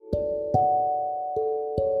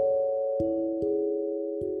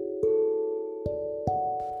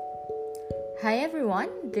Hi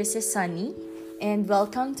everyone, this is Sunny, and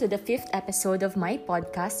welcome to the fifth episode of my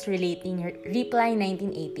podcast relating Reply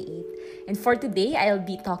 1988. And for today, I'll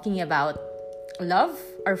be talking about love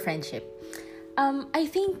or friendship. I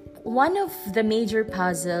think one of the major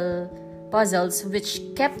puzzles which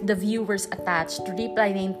kept the viewers attached to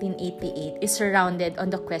Reply 1988 is surrounded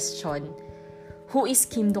on the question, who is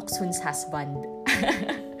Kim Dok-soon's husband?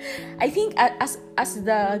 I think as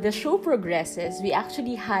the show progresses, we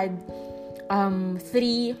actually had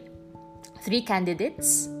three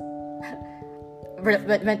candidates.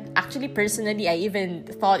 But actually, personally, I even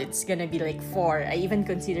thought it's gonna be like four. I even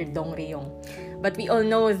considered Dong Ryong. But we all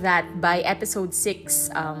know that by episode 6,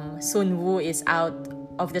 Sun Woo is out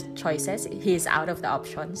of the choices. He is out of the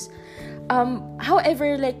options.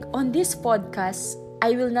 However, like on this podcast,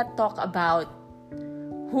 I will not talk about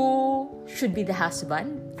who should be the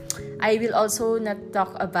husband. I will also not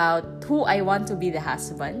talk about who I want to be the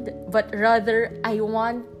husband, but rather I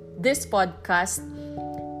want this podcast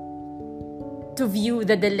to view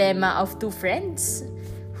the dilemma of two friends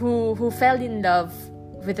who fell in love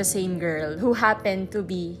with the same girl, who happened to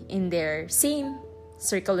be in their same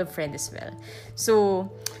circle of friends as well. So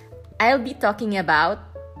I'll be talking about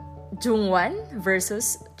Jungwon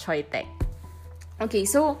versus Choi Taek. Okay,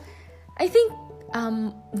 so I think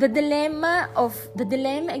the dilemma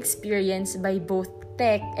experienced by both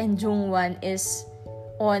Taek and Jungwon is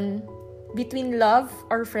on between love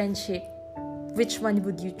or friendship. Which one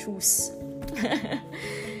would you choose?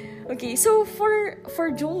 Okay, so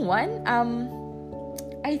for Jungwon,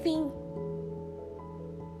 I think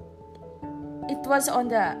it was a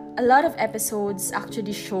lot of episodes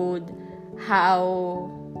actually showed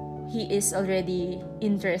how he is already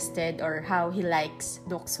interested or how he likes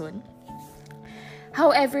Doksun.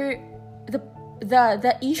 However,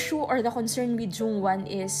 the issue or the concern with Jungwon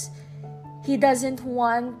is he doesn't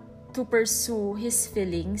want to pursue his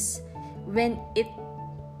feelings when it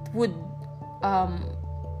would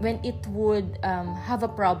have a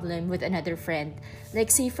problem with another friend. Like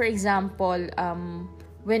say for example,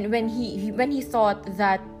 when he thought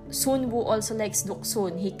that Sun Woo also likes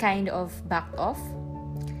Doksun, he kind of backed off.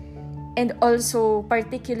 And also,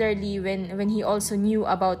 particularly when he also knew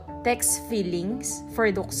about Taek's feelings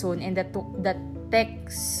for Doksun and that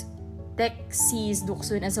Taek sees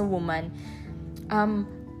Doksun as a woman,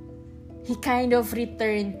 he kind of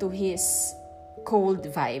returned to his cold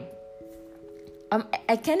vibe.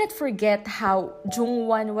 I cannot forget how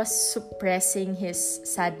Jungwon was suppressing his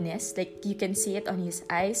sadness. Like, you can see it on his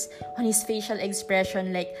eyes, on his facial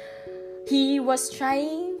expression. Like, he was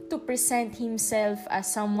trying to present himself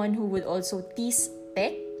as someone who would also tease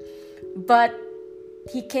Taek, but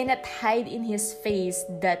he cannot hide in his face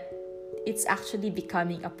that it's actually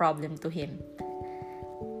becoming a problem to him.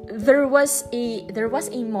 There was a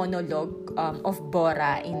monologue of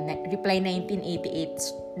Bora in Reply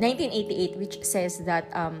 1988, which says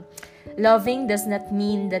that loving does not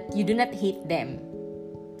mean that you do not hate them.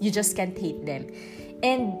 You just can't hate them.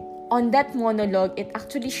 And on that monologue, it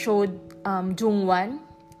actually showed Jungwon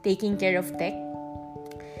taking care of Taek.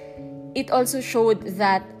 It also showed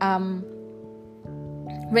that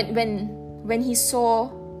when he saw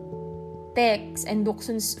Taek's and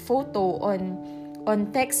Doksun's photo on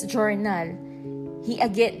Taek's journal, he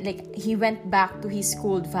went back to his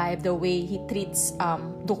cold vibe, the way he treats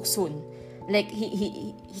Doksun. Like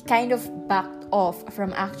he kind of backed off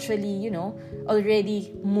from actually,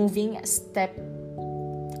 already moving a step,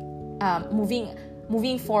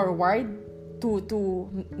 moving forward to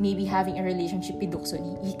maybe having a relationship with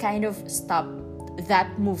Doksun. He kind of stopped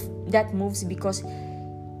that moves because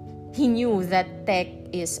he knew that Taek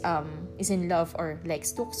is in love or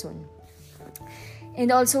likes Doksun.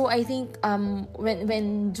 And also, I think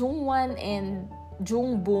when Jungwon and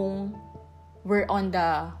Jungbong were on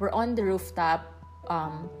the rooftop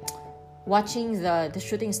watching the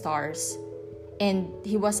shooting stars, and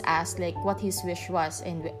he was asked like what his wish was,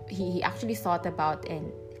 and he actually thought about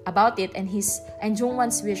it, and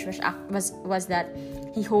Jungwon's wish was that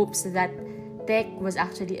he hopes that Taek was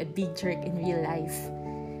actually a big jerk in real life,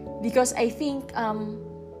 because I think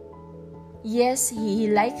yes, he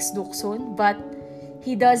likes Doksun, but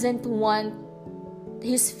he doesn't want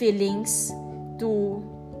his feelings to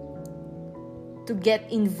get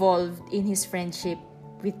involved in his friendship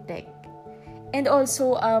with Taek. And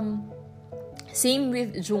also, same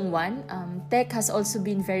with Jungwon, Taek has also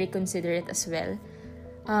been very considerate as well.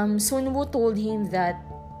 Sun Woo told him that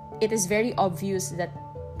it is very obvious that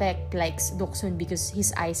Taek likes Doksun because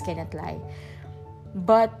his eyes cannot lie.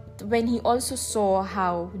 But when he also saw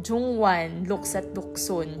how Jungwon looks at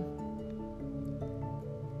Doksun,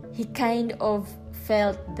 he kind of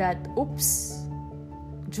felt that, oops,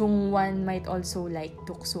 Jungwon might also like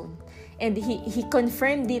Doksun. And he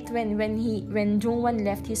confirmed it when Jungwon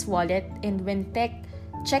left his wallet, and when Taek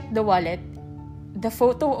checked the wallet, the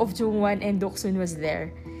photo of Jungwon and Doksun was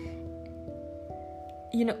there.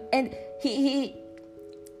 And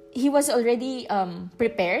he was already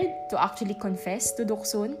prepared to actually confess to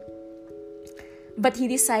Doksun, but he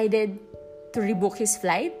decided to rebook his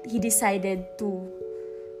flight. He decided to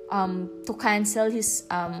cancel his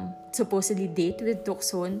supposedly date with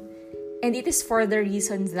Doksun, and it is for the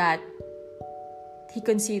reason that he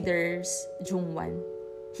considers Jungwon.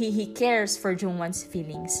 He cares for Jungwon's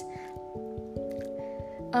feelings.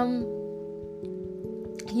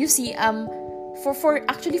 You see, for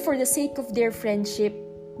the sake of their friendship,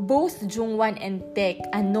 both Jungwon and Taek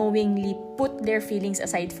unknowingly put their feelings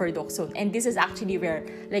aside for Doksun. And this is actually where,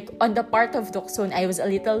 like, on the part of Doksun, I was a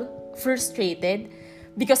little frustrated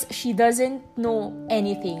because she doesn't know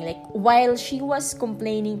anything. Like, while she was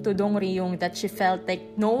complaining to Dong Ryung that she felt like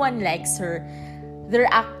no one likes her, there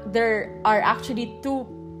are actually two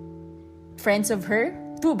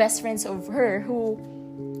best friends of her who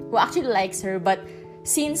actually likes her, but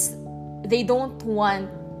since they don't want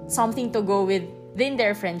something to go within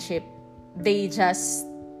their friendship, they just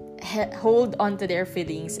hold on to their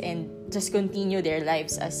feelings and just continue their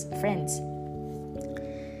lives as friends.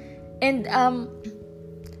 And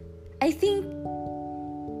I think,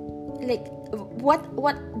 like,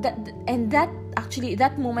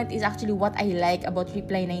 that moment is actually what I like about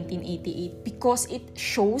Reply 1988, because it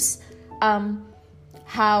shows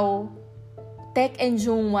how Taek and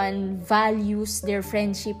Jungwon values their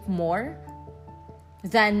friendship more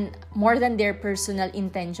than their personal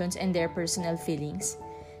intentions and their personal feelings.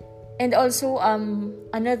 And also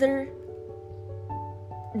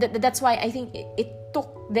that's why I think it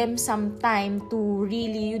took them some time to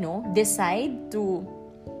really, decide to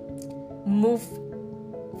move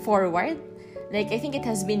forward. Like, I think it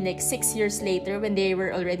has been like 6 years later, when they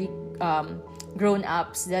were already grown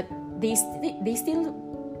ups, that they still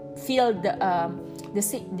feel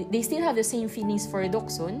they still have the same feelings for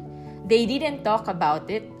Doksun. They didn't talk about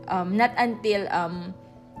it not until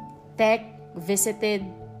Taek visited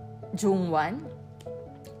Jungwon,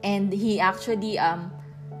 and he actually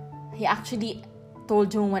told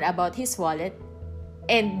Jungwon about his wallet,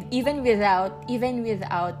 and even without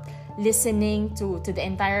listening to the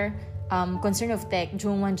entire concern of Taek,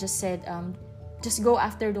 Jungwon just said, just go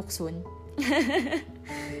after Doksun.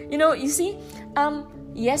 You see,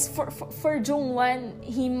 yes, for Jungwon,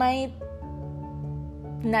 he might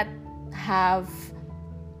not have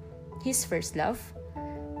his first love,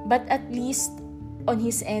 but at least on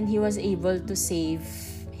his end, he was able to save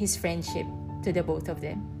his friendship to the both of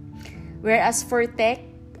them. Whereas for Taek,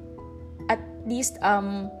 at least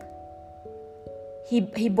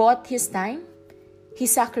he bought his time, he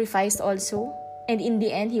sacrificed also, and in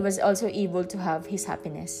the end, he was also able to have his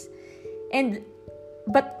happiness.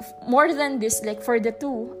 But more than this, like, for the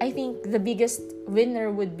two, I think the biggest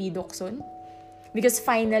winner would be Doksun, because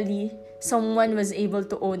finally someone was able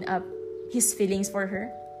to own up his feelings for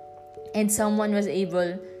her, and someone was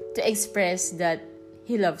able to express that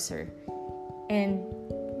he loves her. And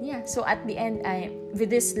yeah, so at the end, with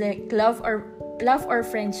this, like, love or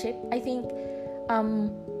friendship, I think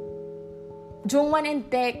Jungwon and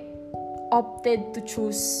Taek opted to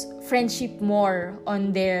choose friendship more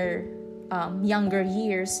on their younger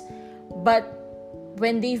years, but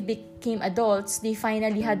when they became adults, they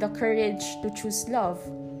finally had the courage to choose love.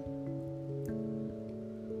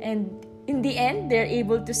 And in the end, they're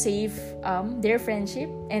able to save their friendship,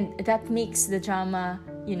 and that makes the drama,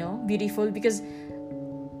 beautiful, because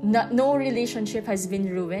no relationship has been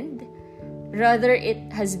ruined. Rather, it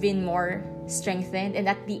has been more strengthened. And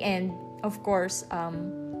at the end, of course,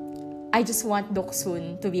 I just want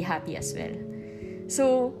Doksun to be happy as well.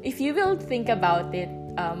 So if you will think about it,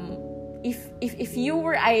 if you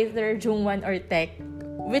were either Jungwon or Taek,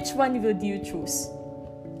 which one would you choose?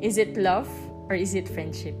 Is it love or is it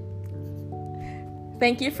friendship?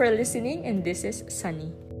 Thank you for listening, and this is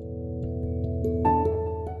Sunny.